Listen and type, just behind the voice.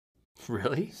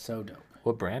Really? So dope.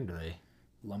 What brand are they?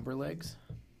 Lumberlegs.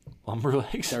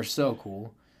 Lumberlegs? They're so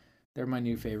cool. They're my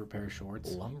new favorite pair of shorts.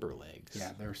 Lumberlegs.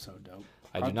 Yeah, they're so dope.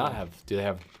 I do not have. Do they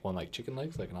have one like chicken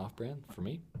legs, like an off-brand for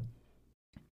me?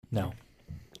 No.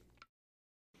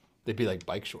 They'd be like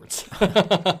bike shorts.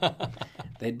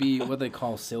 They'd be what they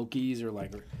call silkies or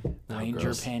like Ranger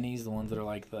gross. panties, the ones that are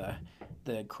like the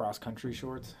cross-country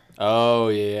shorts. Oh,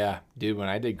 yeah. Dude, when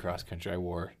I did cross-country, I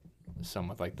wore some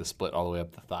with like the split all the way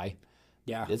up the thigh.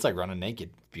 Yeah. It's like running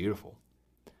naked. Beautiful.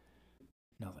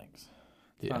 No thanks.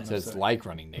 Yeah, so it's like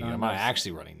running naked. I'm not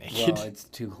actually running naked. Well, it's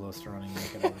too close to running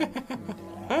naked.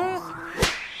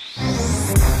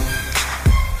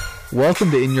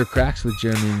 Welcome to In Your Cracks with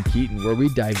Jeremy and Keaton, where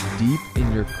we dive deep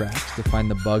in your cracks to find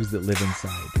the bugs that live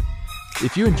inside.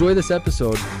 If you enjoy this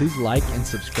episode, please like and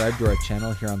subscribe to our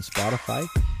channel here on Spotify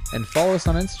and follow us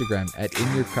on Instagram at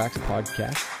In Your Cracks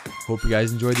Podcast. Hope you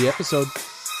guys enjoyed the episode.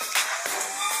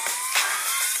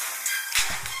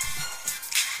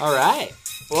 All right.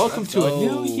 Welcome Let's to a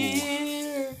go. new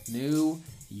year. New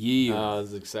year. Oh,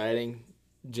 it's exciting.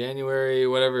 January,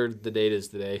 whatever the date is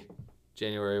today.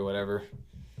 January, whatever.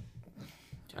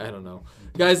 I don't know.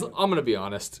 Guys, I'm going to be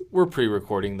honest. We're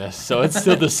pre-recording this, so it's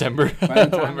still December. By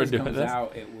the time we're this doing comes this.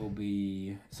 out, it will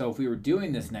be... So if we were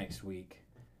doing this next week,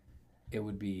 it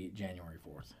would be January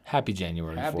 4th. Happy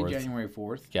January 4th. Happy January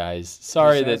 4th. Guys,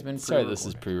 sorry This has been this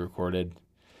is pre-recorded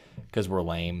because we're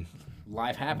lame.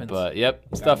 Life happens. But, yep,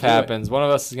 stuff do it. happens. One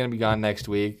of us is going to be gone next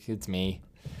week. It's me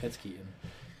It's Keaton.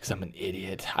 because I'm an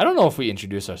idiot. I don't know if we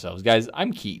introduce ourselves. Guys,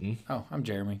 I'm Keaton. Oh, I'm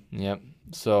Jeremy. Yep.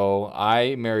 So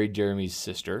I married Jeremy's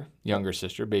sister, younger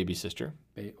sister, baby sister.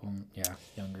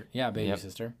 Younger. Yeah, baby Yep.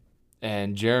 sister.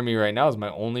 And Jeremy right now is my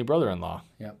only brother-in-law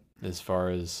Yep. as far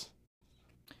as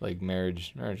like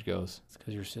marriage goes. It's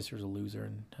because your sister's a loser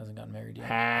and hasn't gotten married yet.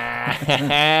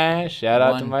 Shout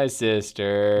out to One- my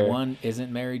sister. One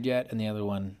isn't married yet, and the other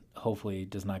one hopefully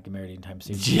does not get married anytime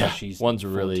soon. Yeah, she's one's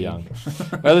really 14. young.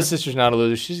 My other sister's not a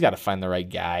loser. She's got to find the right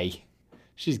guy.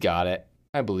 She's got it.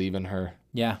 I believe in her.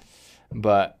 Yeah.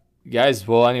 But guys,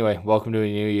 well, anyway, welcome to a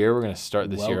new year. We're going to start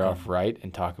this year Welcome. off right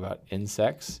and talk about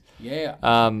insects. Yeah.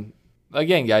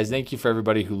 Again, guys, thank you for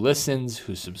everybody who listens,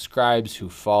 who subscribes, who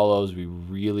follows. We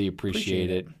really appreciate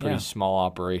it. Pretty Yeah. small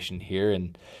operation here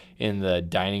in the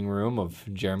dining room of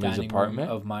Jeremy's Dining apartment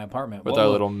room of my apartment. with What our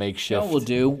we'll- little You know makeshift. what we'll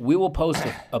do? We will post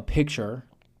a picture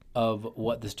of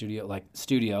what the studio, Yeah,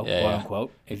 quote yeah.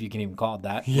 unquote, if you can even call it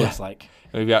that, Yeah. looks like.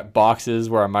 We've got boxes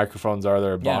where our microphones are.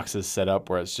 There are Yeah. boxes set up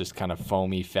where it's just kind of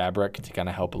foamy fabric to kind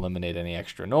of help eliminate any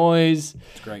extra noise.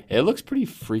 It's great. It looks pretty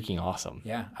freaking awesome.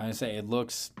 Yeah, I would say it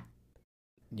looks,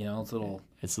 it's a little,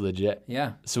 It's legit.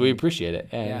 yeah. So we appreciate it.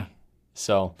 And Yeah.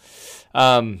 So,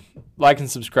 like and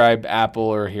subscribe, Apple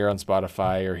or here on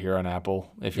Spotify or here on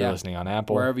Apple if you're Yeah. listening on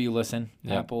Apple. Wherever you listen,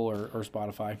 Yep. Apple or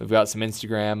Spotify. We've got some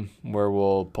Instagram where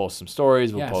we'll post some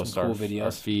stories. We'll Yeah, post some our, cool videos.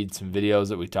 our feed, some videos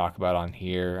that we talk about on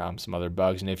here, some other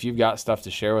bugs. And if you've got stuff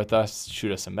to share with us,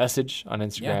 shoot us a message on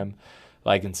Instagram.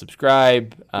 Like and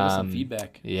subscribe. Give us some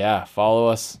feedback. Yeah, follow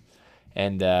us.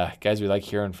 And guys, we like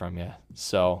hearing from you.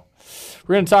 So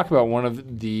we're going to talk about one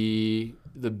of the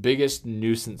biggest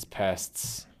nuisance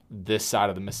pests this side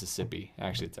of the Mississippi.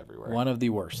 Actually, it's everywhere. One of the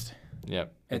worst.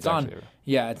 Yep. It's actually on. everywhere.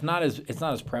 Yeah, it's not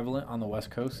as prevalent on the West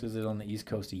Coast as it is on the East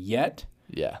Coast yet.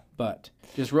 Yeah. But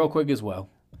just real quick as well.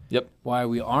 Yep. Why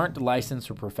we aren't licensed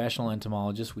or professional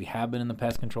entomologists, we have been in the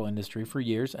pest control industry for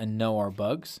years and know our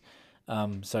bugs.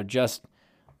 So just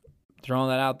throwing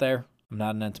that out there. I'm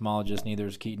not an entomologist, neither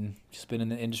is Keaton. Just been in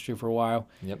the industry for a while.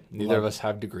 Yep. Neither of us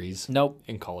have degrees Nope.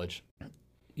 in college.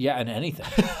 Yeah, and anything.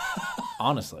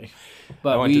 Honestly. I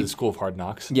But went to the school of hard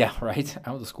knocks. Yeah, right.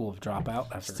 I was a school of dropout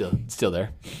after Still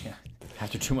there.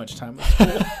 after too much time at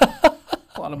school.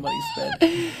 A lot of money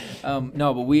spent.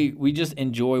 No, but we just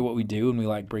enjoy what we do, and we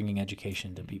like bringing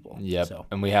education to people. Yep. So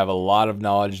And we have a lot of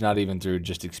knowledge, not even through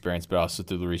just experience, but also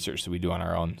through the research that we do on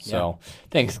our own. So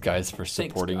thanks, guys, for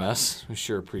supporting us. We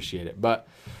sure appreciate it. But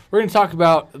we're going to talk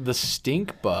about the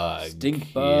stink bug.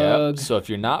 Stink bug. Yep. So if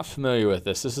you're not familiar with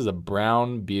this is a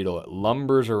brown beetle. It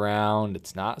lumbers around.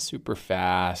 It's not super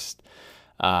fast.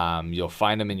 You'll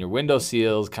find them in your window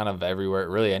seals, kind of everywhere,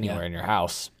 really anywhere in your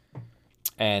house.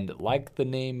 And like the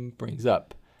name brings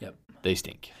up, Yep. they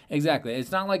stink. Exactly.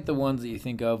 It's not like the ones that you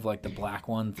think of, like the black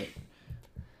ones that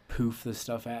poof the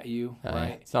stuff at you,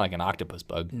 right? It's not like an octopus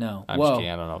bug. No. I'm just kidding.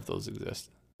 I don't know if those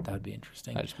exist. That would be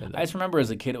interesting. I just made that. I just remember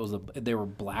as a kid, they were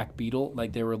black beetle.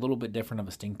 Like they were a little bit different of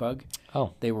a stink bug.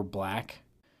 Oh. They were black,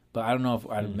 but I don't know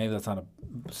if maybe that's not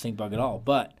a stink bug at all.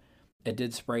 But it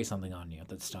did spray something on you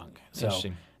that stunk. So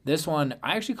Interesting. this one,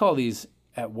 I actually call these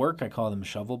at work, I call them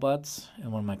shovel butts,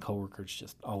 and one of my coworkers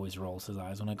just always rolls his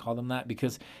eyes when I call them that,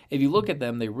 because if you look at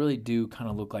them, they really do kind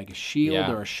of look like a shield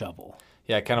or a shovel.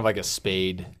 Yeah, kind of like a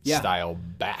spade style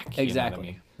back. Exactly. You know what I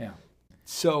mean? Yeah.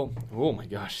 So, oh my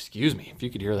gosh, excuse me. If you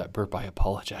could hear that burp, I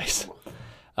apologize.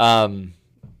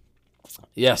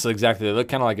 Yeah, so exactly. They look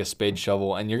kind of like a spade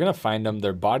shovel, and you're going to find them.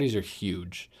 Their bodies are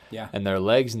huge. Yeah. And their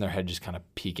legs and their head just kind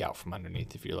of peek out from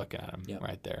underneath if you're looking at them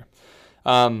right there.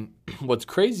 What's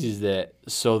crazy is that,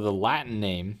 so the Latin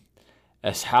name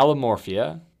is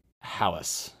Halomorphia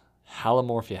hallis.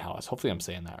 Halomorphia hallis. Hopefully I'm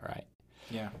saying that right.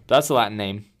 Yeah. That's the Latin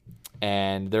name.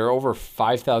 And there are over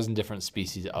 5,000 different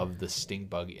species of the stink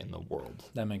bug in the world.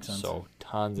 That makes sense. So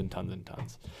tons and tons and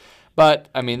tons. But,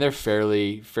 I mean, they're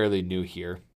fairly new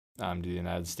here to the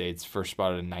United States. First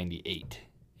spotted in 98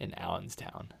 in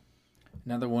Allenstown.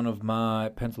 Another one of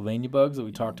my Pennsylvania bugs that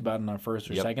we talked about in our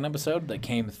first or second episode that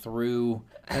came through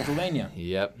Pennsylvania.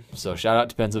 Yep. So shout out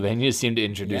to Pennsylvania. You seem to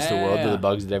introduce the world to the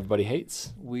bugs that everybody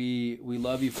hates. We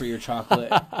love you for your chocolate,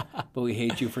 but we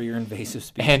hate you for your invasive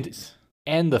species.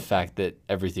 And the fact that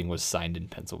everything was signed in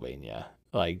Pennsylvania,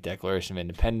 like Declaration of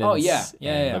Independence. Oh,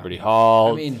 yeah. Liberty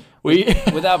Hall. I mean,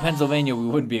 without Pennsylvania, we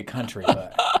wouldn't be a country.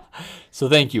 But. So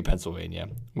thank you, Pennsylvania.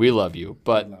 We love you.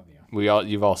 But we love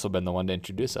you. You've also been the one to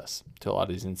introduce us to a lot of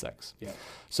these insects. Yeah.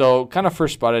 So kind of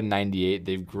first spotted in 98.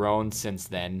 They've grown since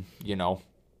then, you know.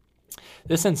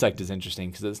 This insect is interesting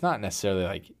because it's not necessarily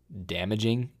like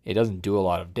damaging. It doesn't do a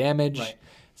lot of damage. Right.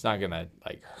 It's not going to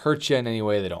like hurt you in any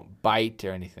way. They don't bite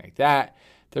or anything like that.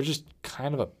 They're just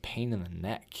kind of a pain in the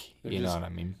neck. You know what I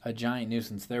mean? A giant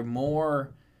nuisance. They're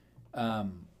more,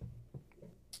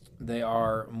 they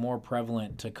are more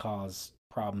prevalent to cause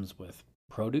problems with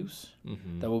produce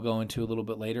that we'll go into a little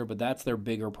bit later, but that's their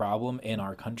bigger problem in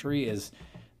our country is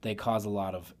they cause a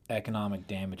lot of economic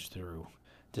damage through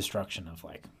destruction of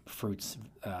like fruits,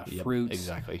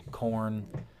 exactly. corn,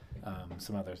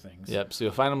 some other things. Yep. So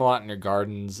you'll find them a lot in your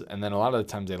gardens, and then a lot of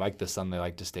the times they like the sun. They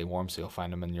like to stay warm, so you'll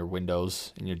find them in your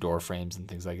windows, in your door frames, and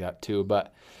things like that too.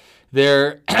 But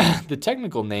they're the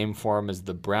technical name for them is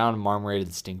the brown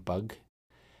marmorated stink bug.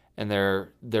 And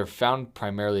they're found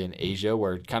primarily in Asia,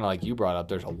 where kind of like you brought up,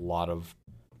 there's a lot of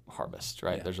harvest,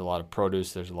 right? Yeah. There's a lot of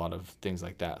produce. There's a lot of things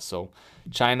like that. So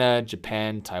China,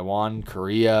 Japan, Taiwan,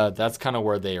 Korea, that's kind of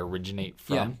where they originate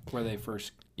from. Yeah, where they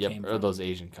first came from. Or those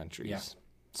Asian countries. Yeah.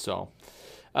 So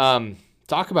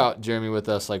talk about, Jeremy, with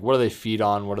us, like what do they feed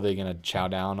on? What are they going to chow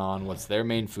down on? What's their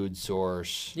main food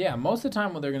source? Yeah, most of the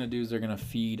time what they're going to do is they're going to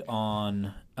feed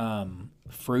on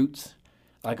fruits.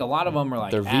 Like a lot of them are like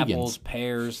they're apples, vegans.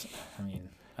 Pears. I mean,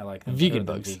 I like them. Vegan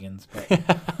bugs. Vegans,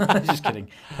 but just kidding.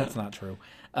 That's not true.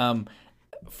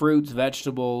 Fruits,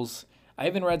 vegetables. I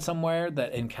even read somewhere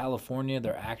that in California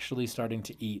they're actually starting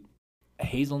to eat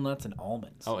hazelnuts and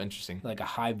almonds. Oh, interesting. Like a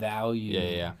high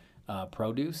value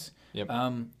produce. Yep.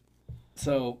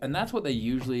 So, and that's what they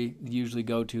usually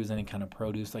go to is any kind of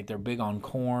produce. Like they're big on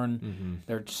corn. Mm-hmm.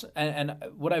 They're just, and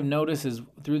what I've noticed is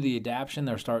through the adaptation,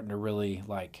 they're starting to really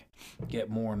like get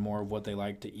more and more of what they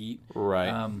like to eat. Right.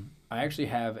 I actually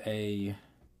have a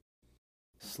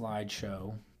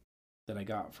slideshow that I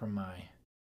got from my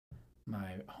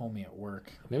homie at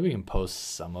work. Maybe we can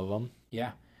post some of them.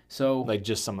 Yeah. So like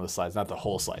just some of the slides, not the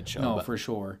whole slideshow. No, for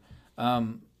sure.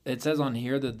 It says on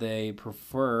here that they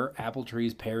prefer apple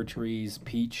trees, pear trees,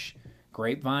 peach,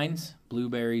 grapevines,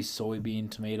 blueberries,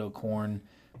 soybean, tomato, corn,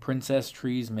 princess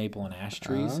trees, maple, and ash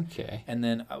trees. Okay. And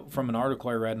then from an article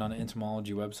I read on an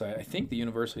entomology website, I think the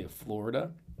University of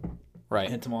Florida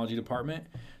entomology department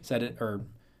said it, or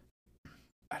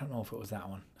I don't know if it was that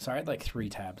one. Sorry, I had like 3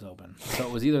 tabs open. So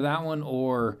it was either that one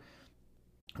or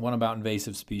one about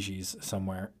invasive species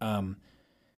somewhere.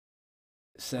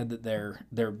 Said that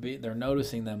they're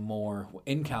noticing them more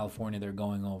in California. They're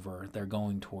going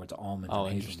towards almonds. Oh,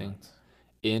 and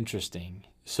interesting.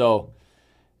 So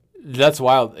that's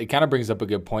wild. It kind of brings up a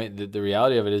good point. That the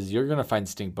reality of it is you're going to find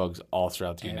stink bugs all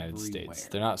throughout the United States.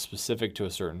 They're not specific to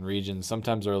a certain region.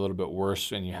 Sometimes they're a little bit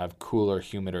worse when you have cooler,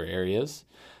 humider areas,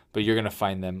 but you're going to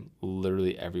find them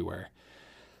literally everywhere.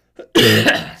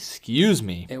 Excuse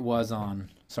me. It was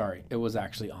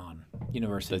actually on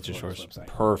University of Florida's website.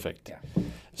 Perfect. Yeah.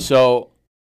 So,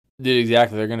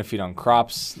 exactly. They're going to feed on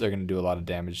crops. They're going to do a lot of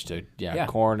damage to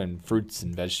corn and fruits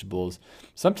and vegetables.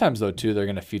 Sometimes, though, too, they're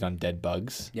going to feed on dead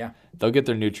bugs. Yeah. They'll get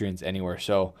their nutrients anywhere.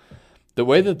 So, the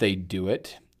way that they do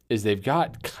it is they've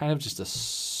got kind of just a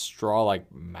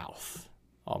straw-like mouth,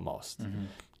 almost. Mm-hmm.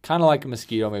 Kind of like a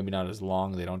mosquito, maybe not as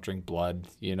long. They don't drink blood.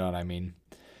 You know what I mean?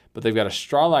 But they've got a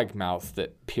straw-like mouth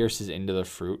that pierces into the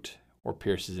fruit or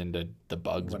pierces into the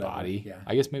bug's body. Yeah.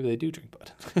 I guess maybe they do drink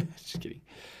blood. Just kidding.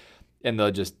 And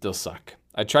they'll suck.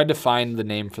 I tried to find the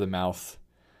name for the mouth.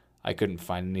 I couldn't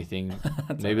find anything.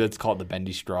 Maybe let's call it the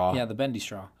bendy straw. Yeah, the bendy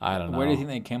straw. I don't know. Where do you think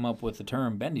they came up with the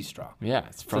term bendy straw? Yeah,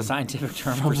 it's It's a scientific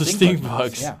term from for the stink stink bugs.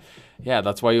 bugs. Yeah, Yeah,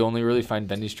 that's why you only really find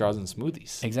bendy straws in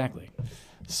smoothies. exactly.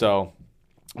 So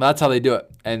that's how they do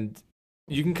it. And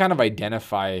you can kind of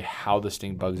identify how the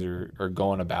stink bugs are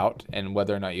going about and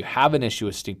whether or not you have an issue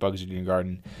with stink bugs in your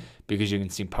garden because you can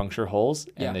see puncture holes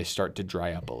and they start to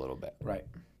dry up a little bit. Right.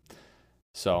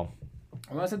 So.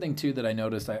 Well, that's the thing too that I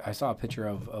noticed. I saw a picture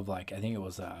of like, I think it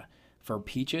was for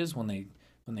peaches when they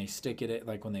stick it,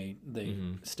 like when they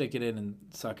stick it in and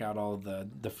suck out all of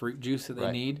the fruit juice that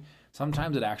they need.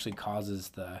 Sometimes it actually causes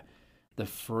the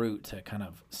fruit to kind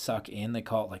of suck in. They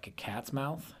call it like a cat's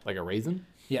mouth. Like a raisin?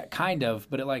 Yeah, kind of.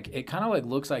 But it kind of like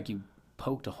looks like you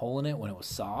poked a hole in it when it was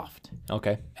soft.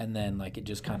 Okay. And then like it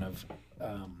just kind of,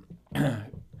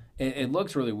 it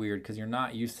looks really weird because you're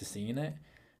not used to seeing it.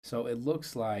 So it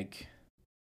looks like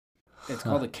it's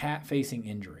called a cat-facing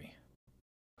injury.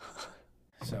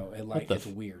 So it's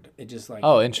weird. It just like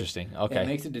interesting. Okay. It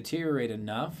makes it deteriorate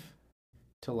enough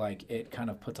to like it kind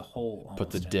of puts a hole.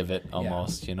 Puts a divot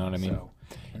almost. You know what I mean? So,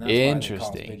 and that's interesting.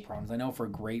 Why they cause big problems. I know for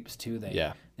grapes too.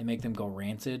 They make them go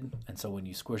rancid, and so when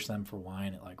you squish them for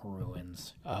wine, it like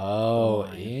ruins. Oh,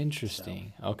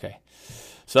 interesting. So. Okay,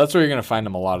 so that's where you're gonna find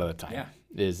them a lot of the time. Yeah.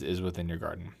 Is within your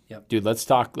garden. Yep. Dude, let's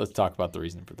talk about the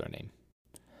reason for their name.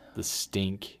 The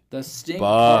stink. The stink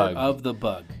bug. Part of the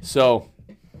bug. So,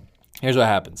 here's what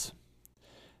happens.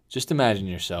 Just imagine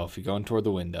yourself. You're going toward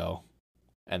the window,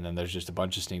 and then there's just a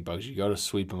bunch of stink bugs. You go to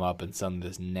sweep them up, and some of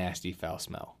this nasty foul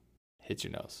smell hits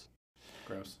your nose.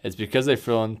 Gross. It's because they're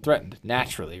feeling threatened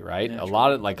naturally, right? A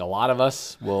lot of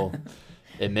us will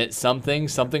emit something.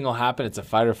 Something will happen. It's a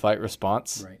fight or flight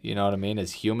response. Right. You know what I mean?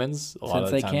 As humans, a lot of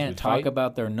the Since times they can't we talk fight.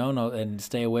 about their no-no and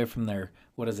stay away from their,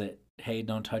 what is it? Hey,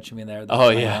 don't touch me there.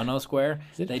 No-no square.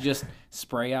 They just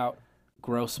spray out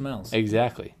gross smells.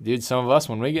 Exactly. Dude, some of us,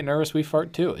 when we get nervous, we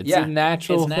fart too. It's a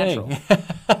natural thing.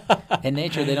 In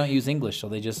nature, they don't use English, so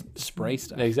they just spray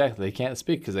stuff. Exactly. They can't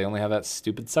speak because they only have that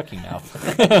stupid sucking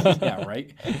mouth. Yeah,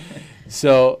 right?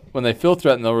 So when they feel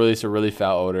threatened, they'll release a really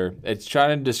foul odor. It's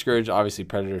trying to discourage, obviously,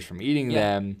 predators from eating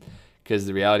them because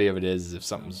the reality of it is if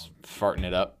something's farting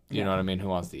it up, you know what I mean? Who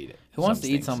wants to eat it? Who wants to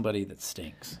eat somebody that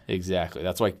stinks? Exactly.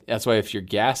 That's why if you're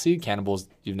gassy, cannibals,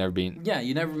 you've never been. Yeah,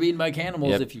 you never been eaten by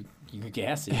cannibals if you're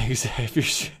gassy. Exactly.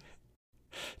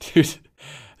 Dude,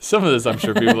 some of this I'm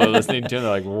sure people are listening to and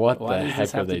they're like, what the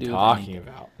heck are they talking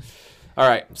about? All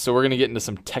right, so we're going to get into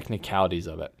some technicalities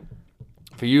of it.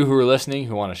 For you who are listening,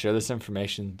 who want to share this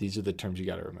information, these are the terms you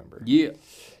got to remember. Yeah.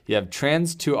 You have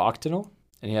trans-2-octanol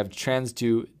and you have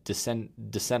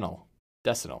trans-2-decennyl.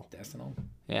 Decennyl.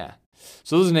 Yeah.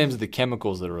 So those are names of the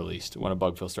chemicals that are released when a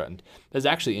bug feels threatened. That's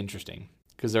actually interesting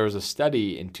because there was a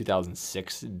study in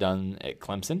 2006 done at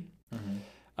Clemson. Mm-hmm.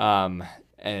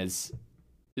 And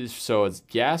it's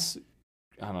gas.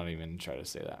 I don't even try to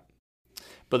say that.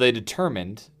 But they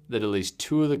determined that at least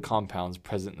two of the compounds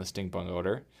present in the stink bug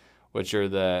odor, which are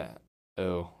the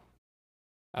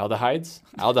aldehydes.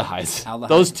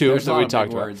 Those two that we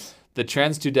talked about. The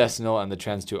trans-2-decennyl and the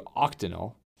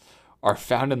trans-2-octanol are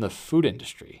found in the food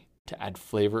industry to add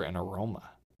flavor and aroma.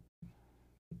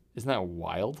 Isn't that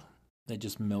wild? They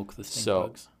just milk the stink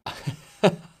bugs.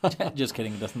 Just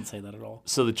kidding. It doesn't say that at all.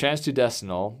 So the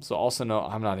trans-2-decennyl, so also know,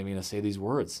 I'm not even going to say these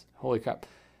words. Holy crap.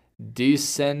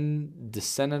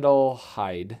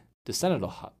 Decenaldehyde.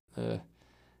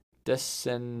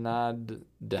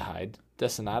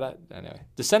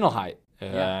 Decenaldehyde.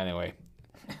 Anyway.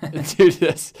 Dude,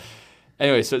 this.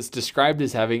 Anyway, so it's described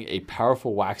as having a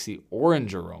powerful waxy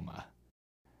orange aroma.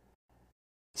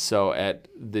 So at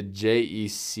the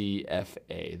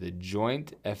JECFA, the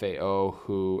Joint FAO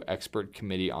WHO Expert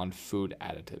Committee on Food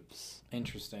Additives.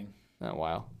 Interesting. Isn't that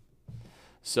wild?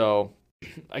 So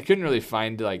I couldn't really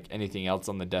find like anything else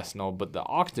on the decennyl, but the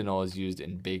octanol is used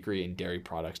in bakery and dairy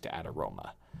products to add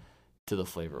aroma to the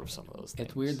flavor of some of those things.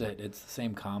 It's weird that it's the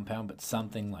same compound, but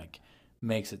something like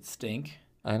makes it stink.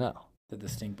 I know. That the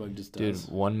stink bug just does.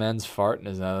 Dude, one man's fart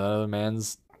is another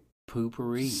man's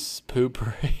poopery.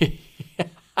 Poopery.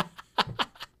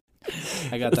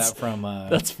 I got that from...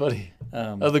 that's funny.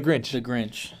 The Grinch. The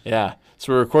Grinch. Yeah.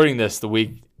 So we're recording this the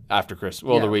week after Christmas.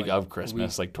 Well, the week like of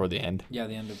Christmas, like toward the end. Yeah,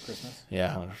 the end of Christmas.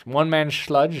 Yeah. One man's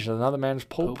sludge, another man's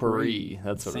potpourri.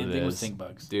 That's what it is. Same thing with stink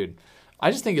bugs. Dude,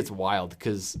 I just think it's wild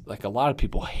because like a lot of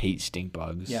people hate stink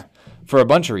bugs. Yeah. For a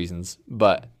bunch of reasons,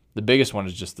 but... the biggest one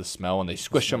is just the smell when they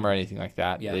squish them or anything like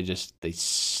that. Yeah. They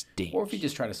stink. Or if you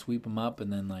just try to sweep them up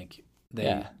and then like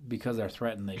because they're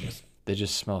threatened, they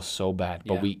just smell so bad.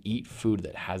 But we eat food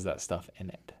that has that stuff in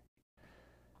it.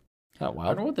 Oh, I wow.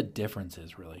 don't know what the difference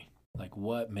is really. Like,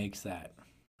 what makes that?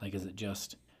 Like, is it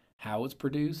just how it's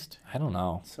produced? I don't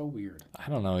know. It's so weird. I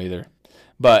don't know either.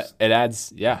 But it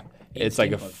adds, yeah. Eat It's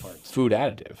like a stink bug parts. food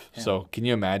additive. Yeah. So can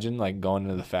you imagine like going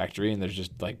into the factory and there's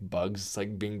just like bugs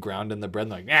like being ground in the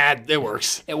bread? And like, it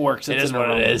works. It works. It It's is an what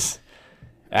aroma. it is.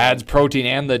 Adds protein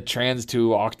and the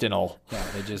trans-2-octanol. Yeah,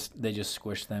 they just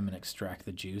squish them and extract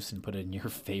the juice and put it in your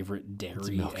favorite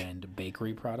dairy and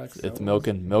bakery products. It's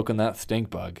milking that stink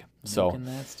bug. Milking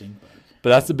that stink bug.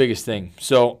 But that's the biggest thing.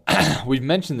 So we've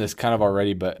mentioned this kind of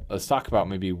already, but let's talk about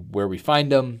maybe where we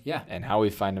find them, Yeah. and how we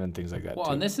find them and things like that. Well,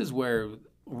 too. and this is where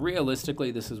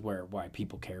realistically, why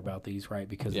people care about these, right?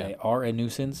 Because Yeah. they are a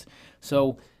nuisance.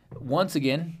 So once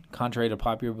again, contrary to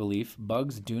popular belief,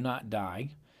 bugs do not die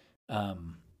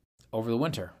over the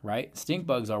winter, right? Stink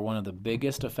bugs are one of the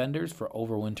biggest offenders for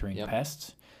overwintering Yep.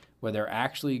 pests, where they're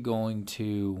actually going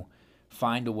to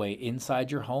find a way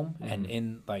inside your home Mm-hmm. and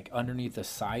in like underneath the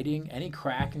siding, any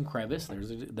crack and crevice.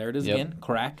 There it is Yep. again,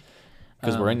 crack.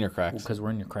 Because we're in your cracks. Because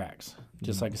we're in your cracks,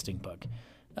 just like a stink bug.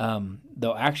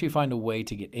 They'll actually find a way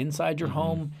to get inside your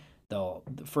home. They'll,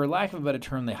 for lack of a better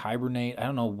term, they hibernate. I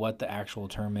don't know what the actual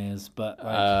term is, but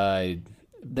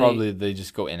Probably they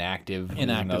just go inactive.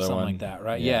 inactive, something like that,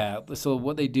 right? Yeah. So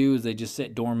what they do is they just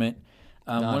sit dormant.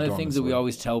 One of the things that we dormancy.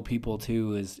 always tell people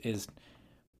too is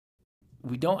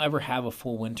we don't ever have a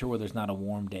full winter where there's not a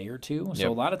warm day or two. So Yep.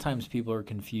 a lot of times people are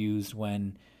confused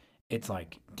when it's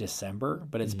like December,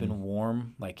 but it's been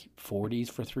warm, like 40s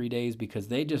for 3 days, because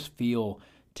they just feel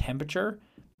temperature.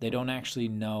 They don't actually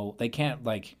know. They can't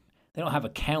like. They don't have a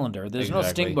calendar. There's no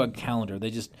Exactly. stink bug calendar.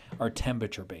 They just are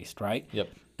temperature based, right? Yep.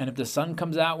 And if the sun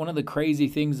comes out, one of the crazy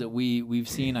things that we've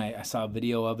seen, I saw a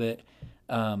video of it.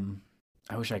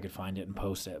 I wish I could find it and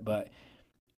post it, but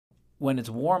when it's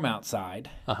warm outside,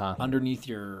 underneath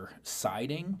your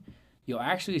siding, you'll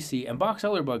actually see, and box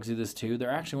elder bugs do this too. They're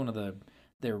actually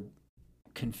they're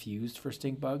confused for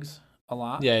stink bugs a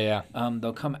lot. Yeah.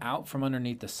 They'll come out from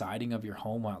underneath the siding of your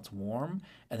home while it's warm,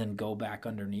 and then go back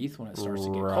underneath when it starts to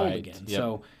get cold Right. again. Yep.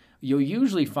 So you'll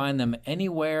usually find them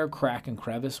anywhere, crack and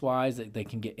crevice wise, that they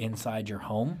can get inside your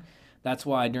home. That's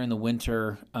why during the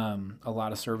winter, a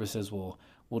lot of services will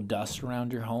dust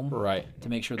around your home Right. to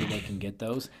make sure that they can get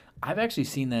those. I've actually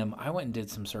seen them. I went and did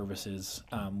some services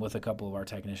with a couple of our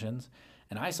technicians,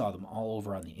 and I saw them all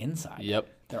over on the inside. Yep.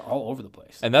 They're all over the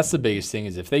place. And that's the biggest thing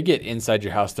is if they get inside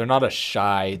your house, they're not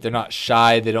shy. They don't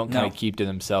kind No. of keep to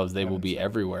themselves. They will be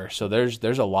everywhere. So there's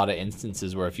a lot of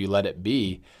instances where if you let it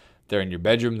be, they're in your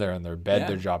bedroom, they're in their bed, Yeah.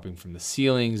 they're dropping from the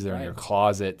ceilings, they're in Right. your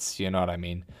closets, you know what I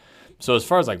mean? So as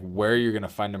far as like where you're going to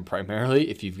find them primarily,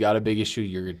 if you've got a big issue,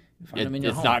 them in your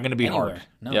it's home, not going to be anywhere. hard.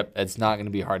 No. Yep, it's not going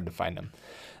to be hard to find them.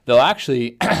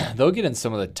 They'll get in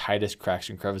some of the tightest cracks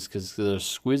and crevices because they'll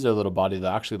squeeze their little body.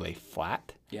 They'll actually lay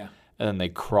flat. Yeah. And then they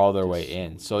crawl their way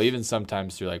in. So even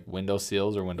sometimes through like window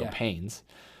sills or window Yeah. panes,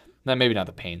 maybe not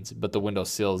the panes, but the window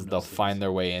sills, they'll find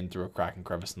their way in through a crack and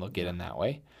crevice and they'll get in that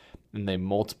way. And they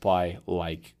multiply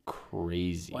like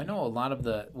crazy. Well, I know a lot of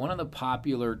one of the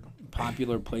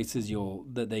popular places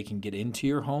that they can get into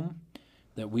your home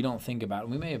that we don't think about.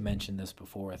 And we may have mentioned this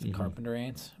before with carpenter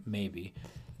ants, maybe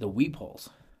the weep holes.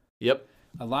 Yep.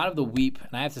 A lot of the weep,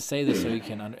 and I have to say this so you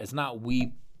can it's not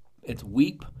weep, it's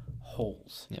weep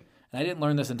holes. Yep. And I didn't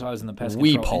learn this until I was in the pest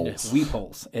Weep control holes. Weep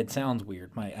holes. It sounds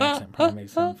weird. My accent probably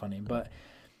makes it sound funny, but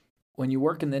when you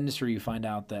work in the industry, you find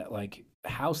out that like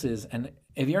houses, and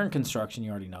if you're in construction,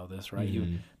 you already know this, right?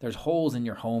 There's holes in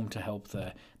your home to help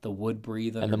the wood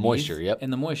breathe And the underneath, moisture, yep.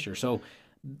 and the moisture. So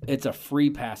it's a free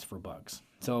pass for bugs.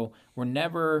 So we're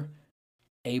never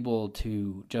able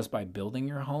to, just by building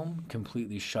your home,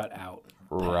 completely shut out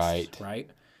pests, right?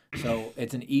 So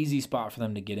it's an easy spot for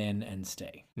them to get in and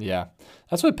stay. Yeah.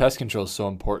 That's why pest control is so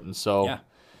important. So Yeah.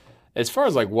 as far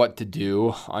as like what to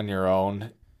do on your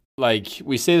own, like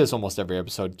we say this almost every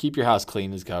episode, keep your house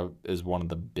clean is one of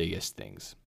the biggest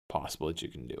things possible that you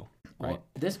can do. Right. Well,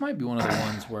 this might be one of the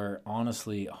ones where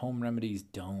honestly home remedies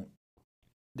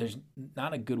there's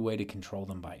not a good way to control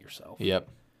them by yourself. Yep.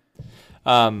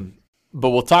 But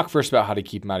we'll talk first about how to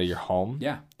keep them out of your home.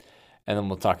 Yeah. And then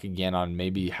we'll talk again on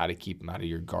maybe how to keep them out of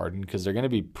your garden because they're going to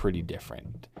be pretty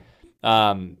different.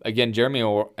 Again, Jeremy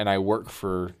and I work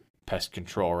for pest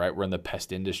control, right? We're in the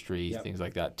pest industry, Yep. things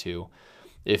like that too.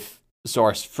 So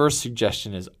our first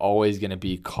suggestion is always going to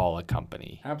be call a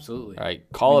company, Absolutely. right?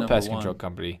 Call a number pest one. control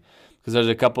company because there's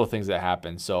a couple of things that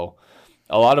happen. So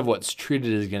a lot of what's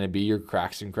treated is going to be your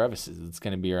cracks and crevices. It's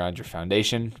going to be around your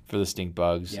foundation for the stink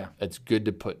bugs. Yeah. It's good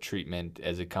to put treatment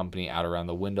as a company out around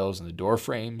the windows and the door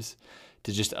frames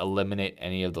to just eliminate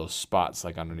any of those spots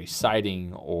like underneath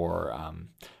siding or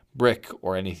brick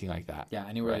or anything like that. Yeah,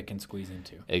 anywhere it can squeeze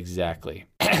into. Exactly.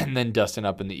 And then dusting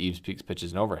up in the eaves, peaks,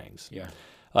 pitches, and overhangs. Yeah.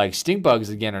 Like stink bugs,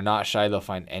 again, are not shy. They'll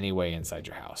find any way inside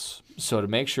your house. So to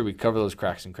make sure we cover those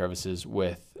cracks and crevices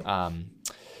with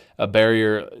a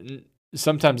barrier,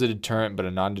 sometimes a deterrent, but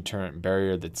a non-deterrent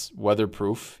barrier that's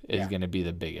weatherproof is going to be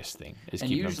the biggest thing, is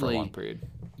keeping them for a long period.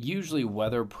 Usually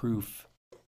weatherproof,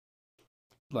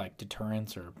 like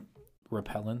deterrents or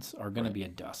repellents, are going to be a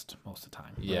dust most of the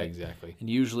time. Yeah, right? exactly. And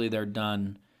usually they're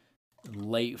done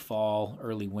late fall,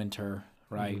 early winter,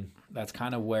 right? Mm-hmm. That's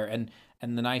kind of where, and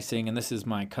the nice thing, and this is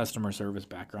my customer service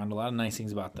background, a lot of nice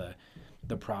things about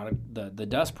the product, the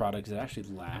dust products, it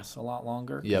actually lasts a lot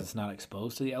longer because it's not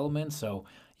exposed to the elements. So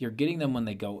you're getting them when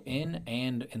they go in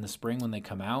and in the spring when they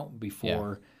come out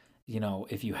before,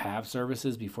 if you have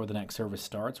services before the next service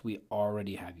starts, we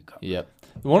already have you covered. Yep.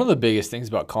 One of the biggest things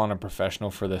about calling a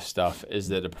professional for this stuff is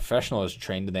that a professional is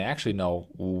trained and they actually know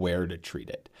where to treat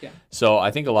it. Yeah. So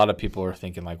I think a lot of people are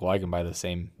thinking like, well, I can buy the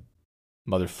same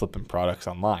mother flipping products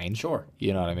online. Sure.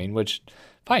 You know what I mean? Which,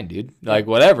 fine, dude. Like,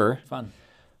 whatever. Fun.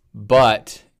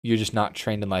 But you're just not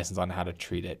trained and licensed on how to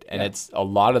treat it. And it's a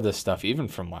lot of this stuff, even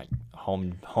from like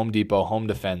Home Depot, Home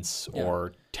Defense,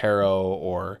 or Taro,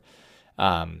 or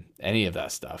any of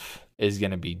that stuff is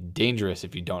going to be dangerous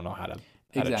if you don't know how to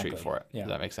treat for it. Yeah. Does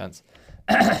that make sense?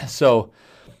 So,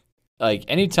 like,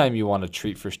 anytime you want to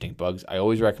treat for stink bugs, I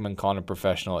always recommend calling a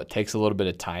professional. It takes a little bit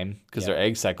of time because their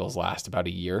egg cycles last about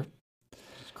a year.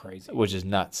 It's crazy. Which is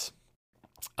nuts.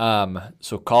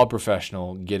 So call a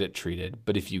professional, get it treated.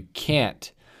 But if you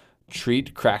can't,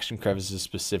 treat cracks and crevices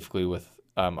specifically with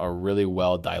a really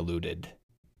well diluted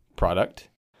product,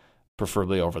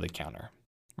 preferably over the counter,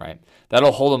 right?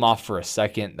 That'll hold them off for a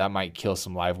second. That might kill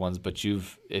some live ones, but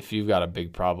if you've got a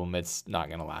big problem, it's not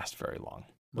going to last very long,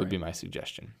 would be my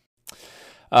suggestion.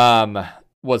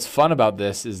 What's fun about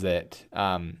this is that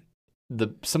some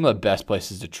of the best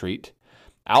places to treat,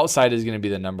 outside is going to be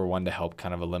the number one to help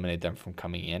kind of eliminate them from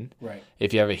coming in. Right.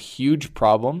 If you have a huge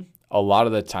problem, a lot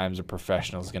of the times a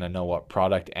professional is going to know what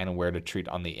product and where to treat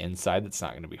on the inside that's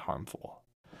not going to be harmful.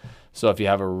 So if you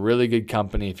have a really good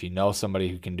company, if you know somebody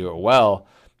who can do it well,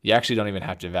 you actually don't even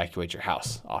have to evacuate your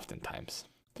house oftentimes.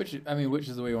 Which is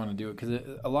the way you want to do it. Because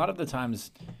a lot of the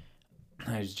times,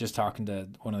 I was just talking to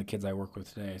one of the kids I work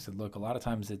with today. I said, look, a lot of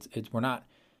times we're not,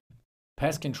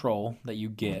 pest control that you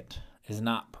get is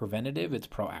not preventative, it's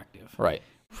proactive. Right.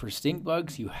 For stink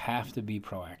bugs, you have to be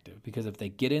proactive because if they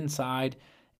get inside,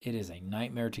 it is a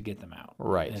nightmare to get them out.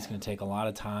 Right. And it's going to take a lot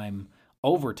of time,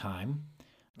 overtime,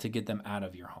 to get them out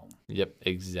of your home. Yep,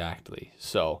 exactly.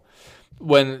 So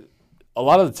when a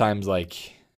lot of the times,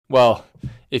 like, well,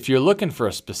 if you're looking for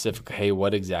a specific, hey,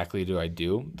 what exactly do I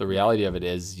do? The reality of it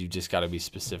is you just got to be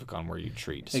specific on where you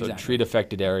treat. So treat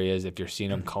affected areas. If you're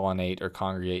seeing them colonate or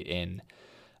congregate in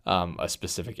a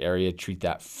specific area, treat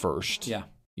that first. Yeah.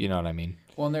 You know what I mean?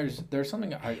 Well, and there's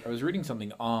something, I was reading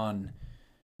something on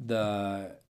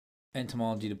the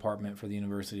entomology department for the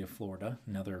University of Florida.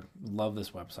 Love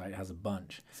this website. It has a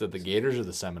bunch. Is it the Gators or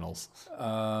the Seminoles?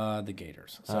 The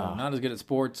Gators. So not as good at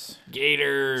sports.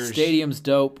 Gators. Stadium's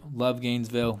dope. Love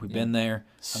Gainesville. We've been there.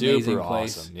 Amazing Super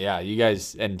place. awesome. Yeah, you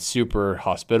guys, and super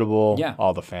hospitable. Yeah.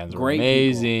 All the fans were Great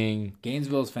amazing. People.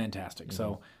 Gainesville is fantastic. Mm-hmm.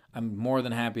 So I'm more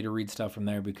than happy to read stuff from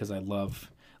there because I love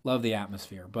the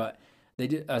atmosphere. But they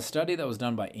did a study that was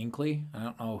done by Inkley. I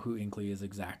don't know who Inkley is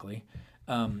exactly.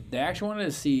 They actually wanted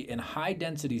to see in high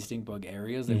density stink bug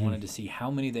areas, they wanted to see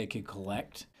how many they could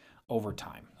collect over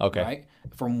time. Okay. Right?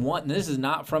 From one, this is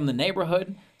not from the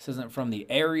neighborhood. This isn't from the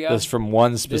area. This is from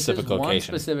one specific location. One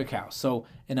specific house. So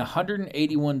in a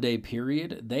 181-day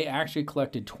period, they actually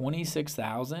collected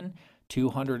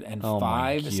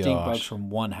 26,205 stink bugs from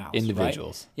one house.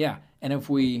 Individuals. Right? Yeah. And if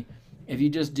you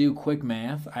just do quick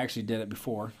math, I actually did it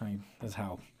before. I mean, that's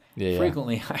how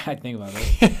frequently I think about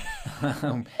it.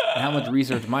 How much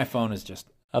research my phone is just.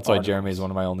 That's why Jeremy is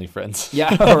one of my only friends.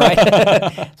 Yeah, right.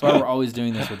 That's why we're always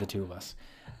doing this with the two of us.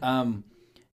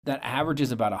 That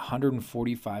averages about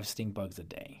 145 stink bugs a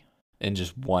day. In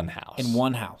just one house. In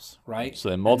one house, right? So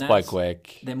they multiply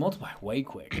quick. They multiply way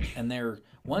quick. And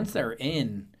once they're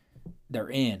in, they're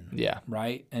in. Yeah.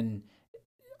 Right? And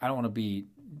I don't want to be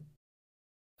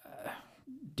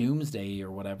doomsday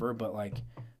or whatever, but like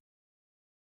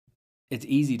it's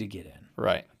easy to get in.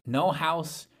 Right. No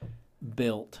house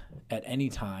built at any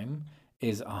time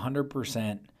is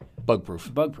 100% bug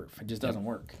proof. It just doesn't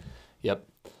work. Yep.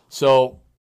 So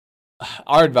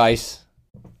our advice,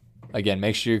 again,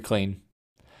 make sure you're clean.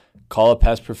 Call a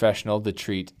pest professional to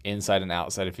treat inside and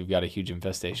outside if you've got a huge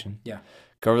infestation. Yeah.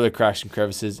 Cover the cracks and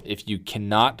crevices. If you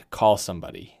cannot, call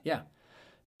somebody. Yeah.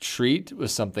 Treat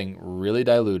with something really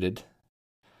diluted.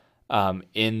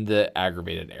 in the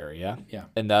aggravated area. Yeah.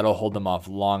 And that'll hold them off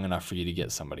long enough for you to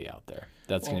get somebody out there.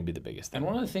 That's going to be the biggest thing. And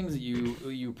one of the things that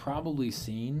you probably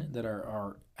seen that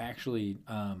are actually,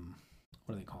 what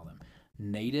do they call them?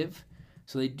 Native.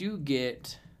 So they do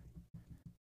get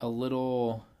a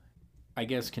little, I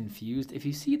guess, confused. If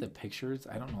you see the pictures,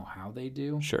 I don't know how they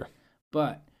do. Sure.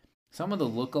 But some of the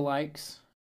lookalikes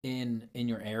in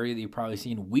your area that you've probably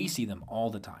seen, we see them all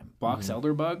the time. Box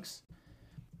elder bugs,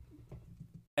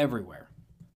 everywhere.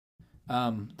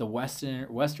 The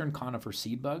western conifer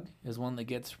seed bug is one that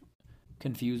gets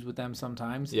confused with them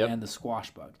sometimes, and the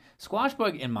squash bug. Squash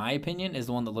bug, in my opinion, is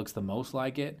the one that looks the most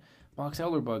like it. Box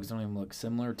elder bugs don't even look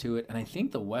similar to it, and I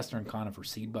think the western conifer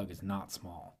seed bug is not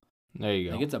small. There you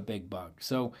go. Like, it's a big bug.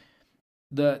 So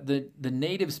the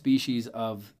native species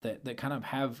of that kind of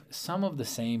have some of the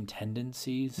same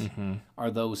tendencies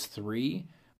are those three,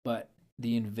 but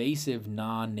the invasive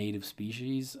non-native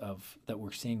species that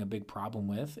we're seeing a big problem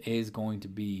with is going to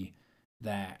be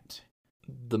that.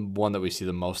 The one that we see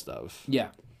the most of. Yeah,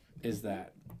 is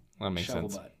that makes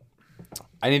sense. butt.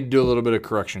 I need to do a little bit of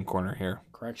correction corner here.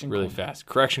 Correction fast.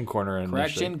 Correction corner.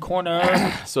 Correction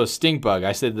corner. So stink bug.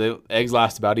 I said the eggs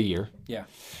last about a year. Yeah.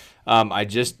 I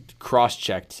just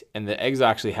cross-checked, and the eggs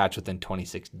actually hatch within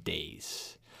 26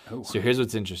 days. Oh. So here's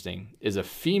what's interesting: is a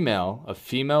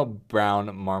female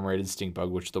brown marmorated stink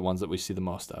bug, which are the ones that we see the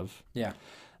most of. Yeah.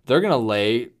 They're gonna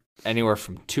lay anywhere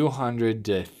from 200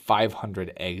 to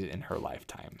 500 eggs in her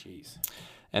lifetime. Jeez.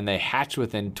 And they hatch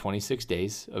within 26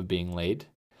 days of being laid,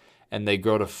 and they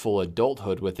grow to full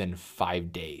adulthood within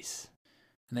 5 days.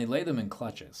 And they lay them in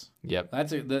clutches. Yep.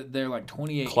 They're like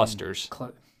 28 clusters.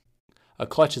 A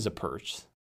clutch is a perch.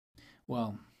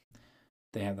 Well,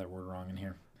 they have that word wrong in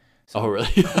here. So oh, really?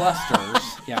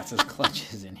 Clusters. Yeah, it says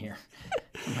clutches in here.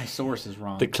 My source is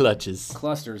wrong. The clutches.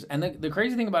 Clusters. And the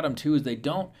crazy thing about them, too, is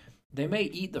they may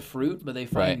eat the fruit, but they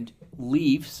find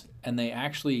leaves, and they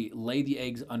actually lay the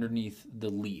eggs underneath the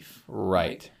leaf.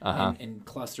 Right. In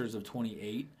clusters of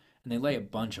 28, and they lay a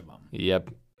bunch of them. Yep.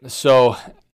 So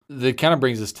that kind of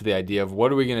brings us to the idea of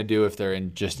what are we going to do if they're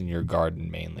just in your garden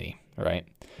mainly, right?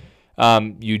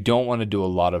 You don't want to do a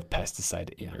lot of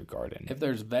pesticide in your garden. If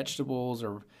there's vegetables,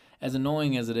 or as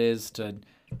annoying as it is to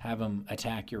have them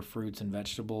attack your fruits and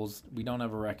vegetables, we don't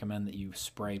ever recommend that you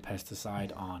spray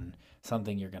pesticide on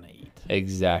something you're going to eat.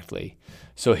 Exactly.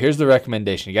 So here's the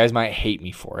recommendation. You guys might hate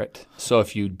me for it. So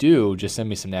if you do, just send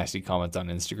me some nasty comments on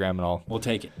Instagram, and we'll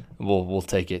take it. We'll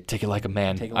take it. Take it like a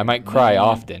man. I might cry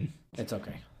often. It's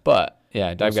okay. But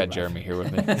yeah, I've got Jeremy here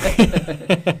with me.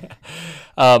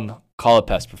 Call a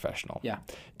pest professional. Yeah.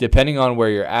 Depending on where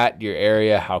you're at, your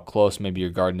area, how close maybe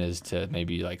your garden is to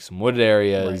maybe like some wooded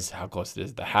areas, how close it is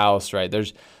to the house, right?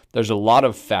 There's a lot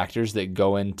of factors that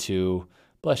go into.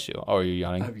 Bless you. Oh, are you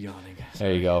yawning? I'm yawning.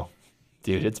 There you go,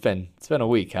 dude. It's been a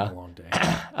week, huh? A long day.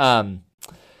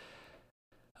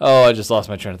 I just lost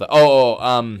my train of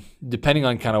thought. Depending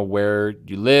on kind of where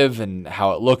you live and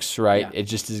how it looks, right? Yeah. It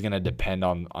just is going to depend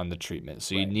on the treatment.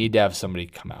 So you need to have somebody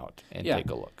come out and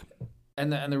take a look.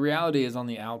 And the reality is, on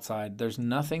the outside, there's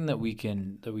nothing that we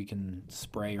can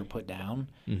spray or put down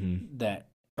that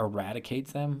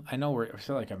eradicates them. I know I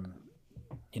feel like I'm,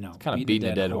 kind of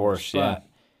beating a dead horse, but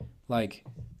like,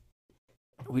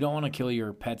 we don't want to kill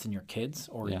your pets and your kids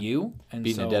or you. And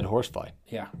beating a dead horsefly.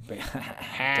 Yeah,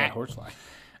 dead horsefly.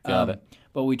 Got it.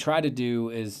 But what we try to do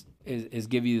is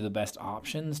give you the best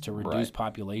options to reduce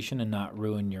population and not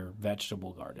ruin your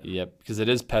vegetable garden. Yep, because it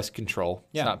is pest control.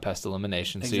 It's not pest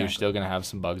elimination, so you're still going to have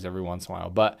some bugs every once in a while.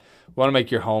 But we want to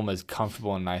make your home as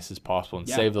comfortable and nice as possible and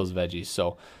save those veggies.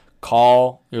 So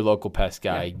call your local pest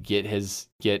guy, get his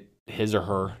or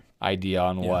her idea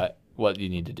on what you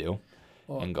need to do,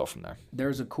 and go from there.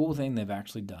 There's a cool thing they've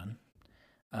actually done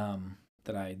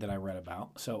that I read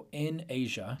about. So in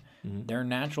Asia, their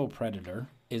natural predator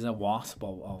is a wasp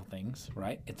of all things,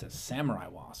 right? It's a samurai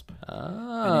wasp.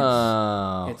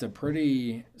 Oh. And it's a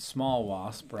pretty small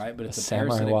wasp, right? But it's a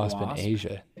samurai parasitic wasp in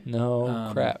Asia. No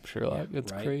crap, Sherlock.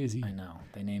 That's crazy. I know.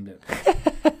 They named it.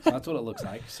 So that's what it looks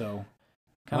like. So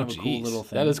kind of a cool little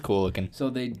thing. That is cool looking. So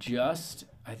they just,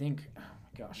 I think, oh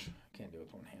my gosh, I can't do it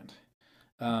with one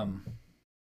hand.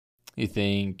 You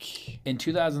think? In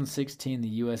 2016,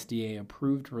 the USDA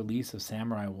approved release of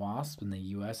samurai wasps in the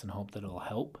U.S. and hope that it'll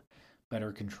help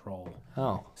better control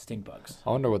stink bugs.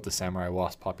 I wonder what the samurai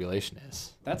wasp population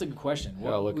is. That's a good question.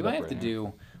 Well, we might have to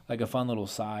do like a fun little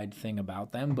side thing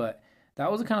about them, but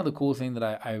that was kind of the cool thing that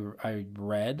I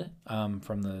read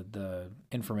from the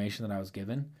information that I was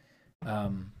given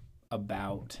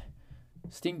about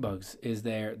stink bugs. Is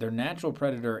their natural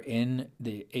predator in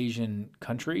the Asian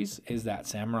countries is that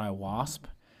samurai wasp,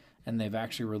 and they've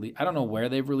actually released. I don't know where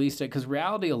they've released it because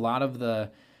reality, a lot of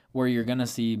where you're gonna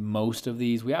see most of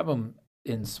these, we have them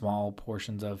in small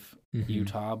portions of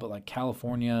Utah, but like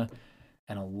California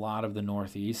and a lot of the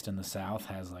Northeast and the South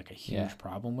has like a huge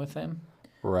problem with them.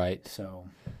 Right. So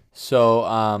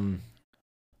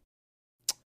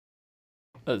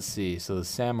let's see. So the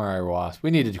samurai wasp.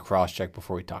 We needed to cross-check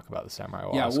before we talk about the samurai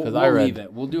wasp. Yeah, we'll leave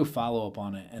it. We'll do a follow-up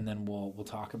on it, and then we'll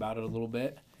talk about it a little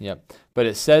bit. Yep. But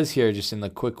it says here, just in the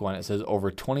quick one, it says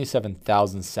over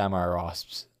 27,000 samurai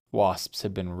wasps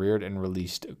have been reared and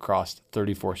released across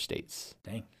 34 states.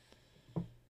 Dang.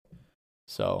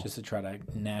 So just to try to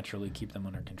naturally keep them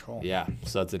under control. Yeah,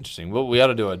 so that's interesting. We ought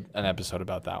to do an episode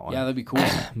about that one. Yeah, that'd be cool.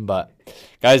 But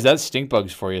guys, that's stink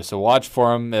bugs for you. So watch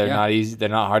for them. They're not easy. They're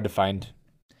not hard to find.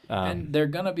 And they're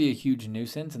gonna be a huge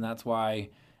nuisance, and that's why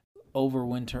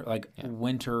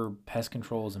winter pest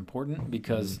control is important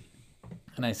because,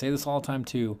 and I say this all the time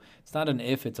too, it's not an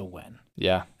if, it's a when.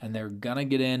 Yeah. And they're gonna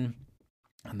get in,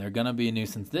 and they're gonna be a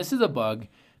nuisance. This is a bug.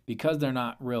 Because they're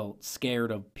not real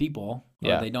scared of people,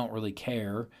 or they don't really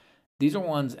care. These are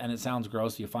ones, and it sounds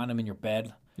gross. You find them in your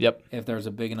bed. Yep. If there's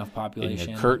a big enough population. In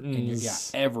your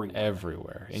curtains. Everywhere.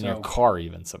 Everywhere. In your car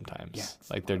even sometimes. Yeah,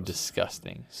 like they're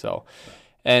disgusting. So,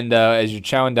 and as you're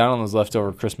chowing down on those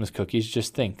leftover Christmas cookies,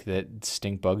 just think that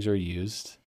stink bugs are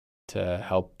used to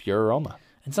help your aroma.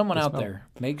 And someone out there,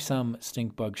 make some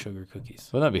stink bug sugar cookies.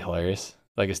 Wouldn't that be hilarious?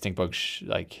 Like a stink bug,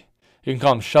 you can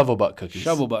call them shovel butt cookies.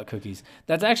 Shovel butt cookies.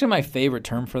 That's actually my favorite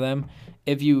term for them.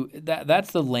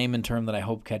 That's the layman term that I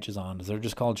hope catches on. Is they're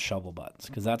just called shovel butts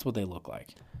because that's what they look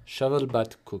like. Shovel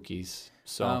butt cookies.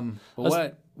 So,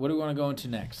 what do we want to go into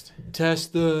next?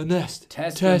 Test the nest.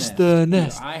 Test the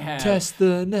nest. Dude, I have test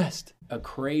the nest. A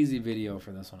crazy video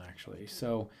for this one actually.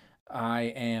 So I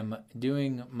am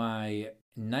doing my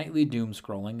nightly doom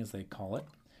scrolling, as they call it.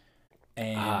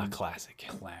 And classic.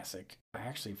 I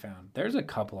actually found there's a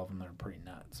couple of them that are pretty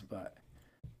nuts, but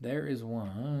there is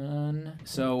one.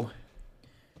 So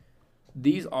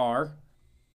these are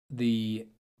the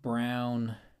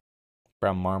brown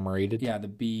marmorated. Yeah, the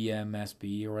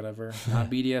BMSB or whatever. Not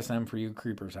BDSM for you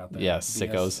creepers out there. Yeah,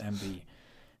 sickos. BSMB.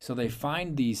 So they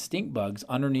find these stink bugs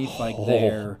underneath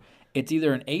it's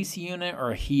either an AC unit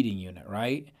or a heating unit,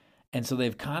 right? And so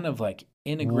they've kind of like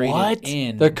integrated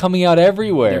in. They're coming out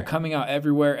everywhere.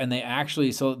 And they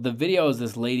actually, so the video is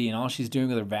this lady, and all she's doing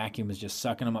with her vacuum is just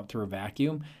sucking them up through a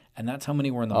vacuum, and that's how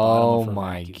many were in the bottom of her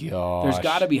vacuum. Gosh. There's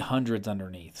got to be hundreds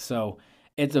underneath. So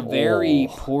it's a very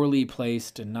poorly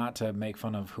placed, and not to make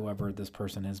fun of whoever this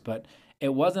person is, but it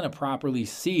wasn't a properly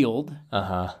sealed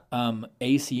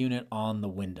AC unit on the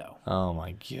window. Oh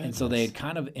my goodness. And so they had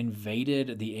kind of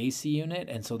invaded the AC unit,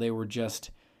 and so they were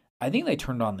just... I think they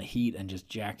turned on the heat and just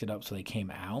jacked it up so they came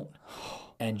out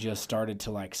and just started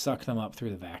to like suck them up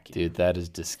through the vacuum. Dude, that is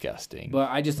disgusting.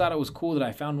 But I just thought it was cool that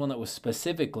I found one that was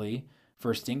specifically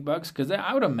for stink bugs because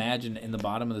I would imagine in the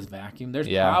bottom of this vacuum there's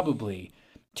probably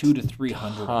 200 to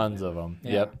 300 tons of them.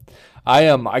 Yeah. Yep.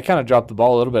 I kind of dropped the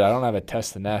ball a little bit. I don't have a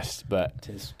test the nest, but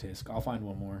tisk. I'll find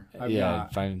one more.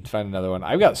 Find another one.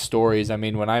 I've got stories. I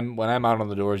mean, when I'm out on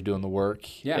the doors doing the work,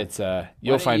 it's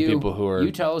you'll find people who are.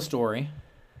 You tell a story.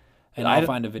 And I'll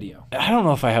find a video. I don't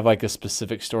know if I have like a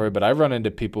specific story, but I've run into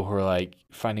people who are like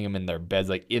finding them in their beds,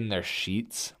 like in their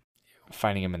sheets,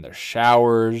 finding them in their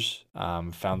showers,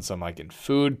 found some like in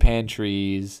food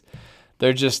pantries.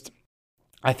 They're just,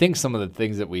 I think some of the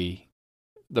things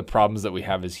the problems that we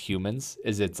have as humans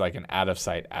is it's like an out of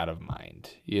sight, out of mind.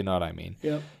 You know what I mean?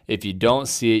 Yep. If you don't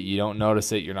see it, you don't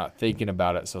notice it, you're not thinking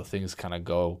about it, so things kind of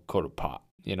go to pot.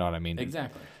 You know what I mean?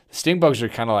 Exactly. Stink bugs are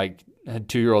kind of like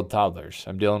 2-year-old toddlers.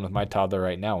 I'm dealing with my toddler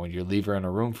right now. When you leave her in a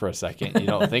room for a second, you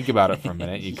don't think about it for a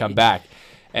minute. You come back,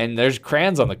 and there's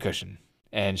crayons on the cushion,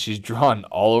 and she's drawn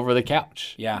all over the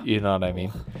couch. Yeah. You know what I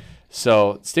mean?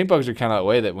 So stink bugs are kind of that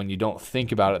way that when you don't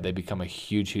think about it, they become a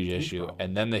huge issue,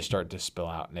 and then they start to spill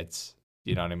out, and it's,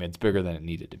 you know what I mean? It's bigger than it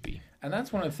needed to be. And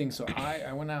that's one of the things. So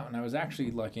I went out, and I was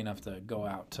actually lucky enough to go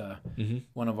out to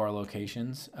one of our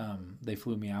locations. They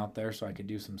flew me out there so I could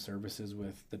do some services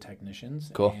with the technicians.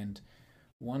 Cool. And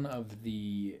one of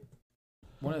the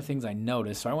things I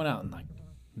noticed, so I went out in like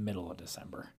middle of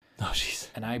December. Oh, jeez.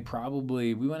 And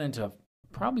we went into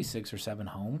probably 6 or 7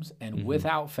 homes, and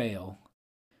without fail,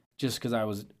 just because I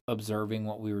was observing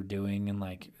what we were doing and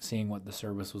like seeing what the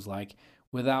service was like,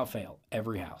 without fail,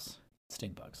 every house,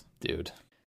 stink bugs. Dude.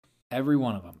 Every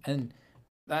one of them. And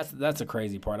that's the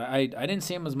crazy part. I didn't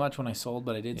see them as much when I sold,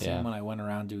 but I did see them when I went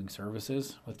around doing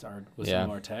services with some of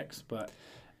our techs. But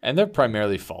And they're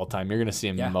primarily fall time. You're going to see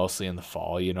them Yeah. mostly in the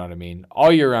fall. You know what I mean?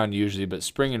 All year round usually, but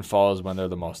spring and fall is when they're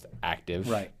the most active.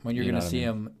 Right. When you're You know going to what I see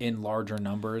mean? them in larger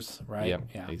numbers, right? Yep,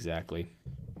 Yeah. exactly.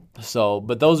 So,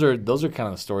 but those are kind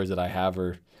of the stories that I have.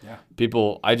 Or Yeah.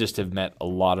 people, I just have met a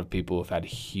lot of people who've had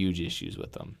huge issues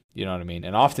with them. You know what I mean?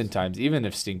 And oftentimes, even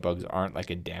if stink bugs aren't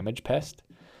like a damage pest,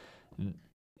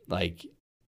 like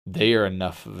they are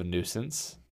enough of a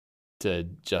nuisance to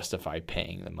justify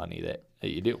paying the money that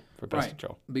you do for pest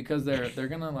control. Because they're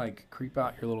gonna like creep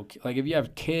out your little like if you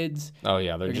have kids. Oh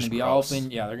yeah, they're They're just gonna be gross.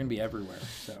 open. Yeah, they're gonna be everywhere.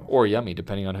 So Or yummy,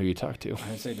 depending on who you talk to.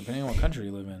 I'd say depending on what country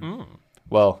you live in.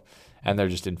 Well, and they're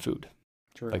just in food,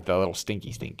 True. like the little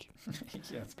stinky stink,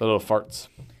 Yeah, it's the little farts.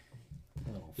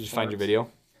 little Did you find your farts.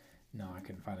 video? No, I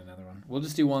couldn't find another one. We'll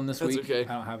just do one this That's week. okay.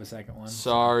 I don't have a second one.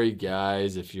 Sorry,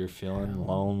 guys, if you're feeling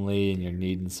lonely and you're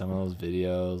needing some of those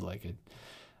videos. Like, I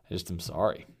just am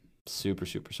sorry. Super,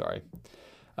 super sorry.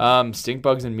 Stink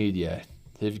bugs in media.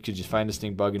 Could you find a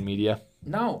stink bug in media?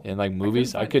 No. In like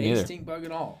movies? I couldn't find a either. stink bug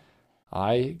at all.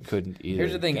 I couldn't either.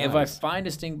 Here's the thing: if I Guys. find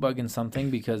a stink bug in something,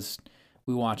 because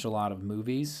we watch a lot of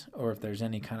movies, or if there's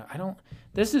any kind of, I don't.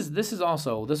 This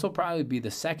will probably be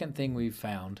the second thing we've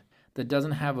found that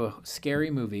doesn't have a scary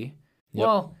movie. Yep.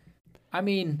 Well, I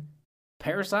mean,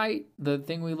 Parasite, the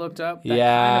thing we looked up, that kind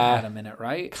Yeah. of had him in it,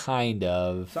 right? Kind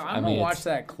of. So I'm gonna watch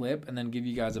that clip and then give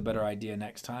you guys a better idea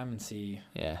next time and see.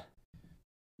 Yeah.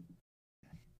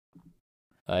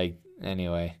 Like,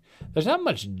 anyway, there's not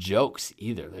much jokes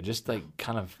either. They're just like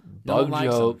kind of No one bug likes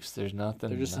 'em. jokes. There's nothing.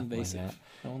 They're just nothing like invasive. that.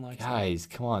 No one likes it. Guys,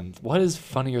 come on. What is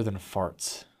funnier than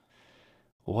farts?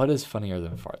 What is funnier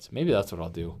than farts? Maybe that's what I'll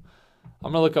do.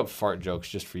 I'm gonna look up fart jokes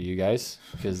just for you guys,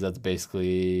 because that's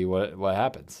basically what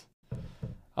happens.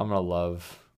 I'm gonna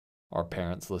love our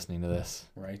parents listening to this.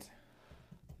 Right.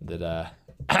 That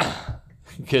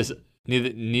because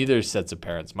neither sets of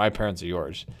parents, my parents or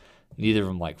yours, neither of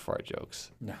them like fart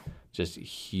jokes. No. Just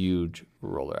huge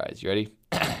roller eyes. You ready?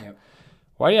 Yep.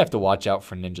 Why do you have to watch out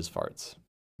for ninjas' farts?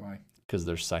 Why? Because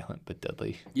they're silent but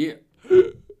deadly. Yeah.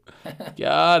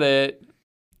 Got it.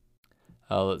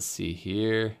 Let's see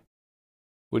here.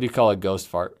 What do you call a ghost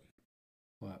fart?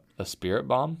 What? A spirit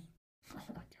bomb? Oh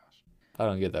my gosh. I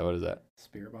don't get that. What is that?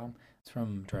 Spirit bomb. It's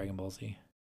from Dragon Ball Z.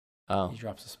 Oh, He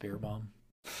drops a spirit bomb.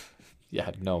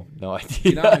 yeah, no If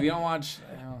you idea. don't watch,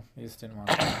 you just didn't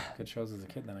watch good shows as a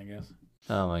kid, then I guess.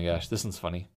 Oh my gosh, this one's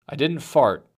funny. I didn't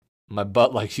fart. My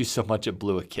butt likes you so much it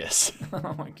blew a kiss.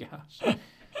 Oh my gosh.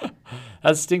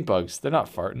 That's stink bugs. They're not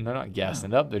farting. They're not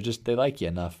gassing it up. They like you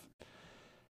enough.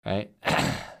 Right?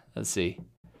 Let's see.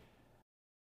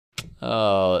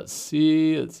 Oh, let's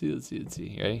see.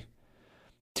 You ready?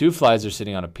 Two flies are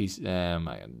sitting on a piece. I'm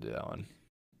not gonna do that one.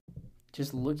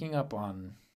 Just looking up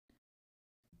on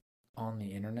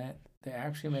the internet, they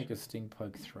actually make a stink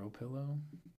bug throw pillow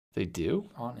They do?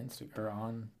 on Instagram or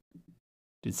on.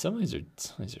 Dude, some of these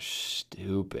are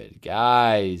stupid.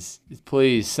 Guys,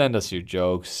 please send us your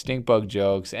jokes, stink bug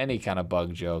jokes, any kind of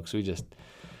bug jokes.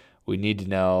 We need to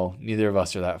know. Neither of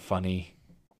us are that funny.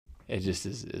 It just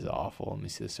is awful. Let me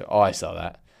see this. Oh, I saw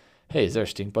that. Hey, is there a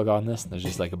stink bug on this? And there's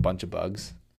just like a bunch of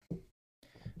bugs.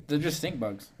 They're just stink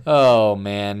bugs. Oh,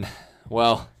 man.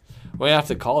 Well, we have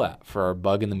to call that for our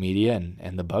bug in the media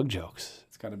and the bug jokes.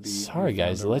 It's got to be. Sorry, we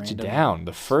guys, found to a let you random- down.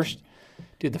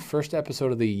 The first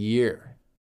episode of the year,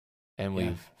 and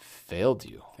we've failed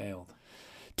you. Failed.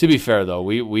 To be fair, though,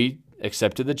 we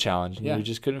accepted the challenge, and Yeah. we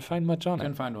just couldn't find much on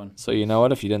Couldn't it. find one. So you know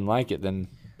what? If you didn't like it, then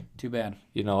Too bad.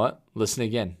 you know what? Listen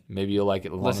again. Maybe you'll like it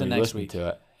the longer Listen you next listen week. to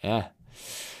it. Yeah.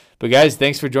 But guys,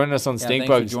 thanks for joining us on Yeah, Stink thanks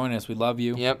Bugs. for joining us. We love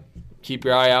you. Yep. Keep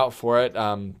your eye out for it.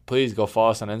 Please go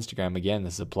follow us on Instagram. Again,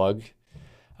 this is a plug.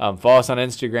 Follow us on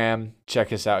Instagram.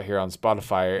 Check us out here on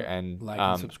Spotify and, Like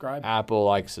and subscribe.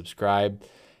 Apple. Subscribe.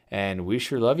 And we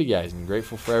sure love you guys and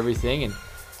grateful for everything. And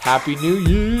Happy New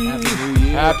Year. Happy New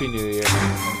Year. Happy New Year.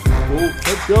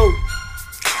 Let's go.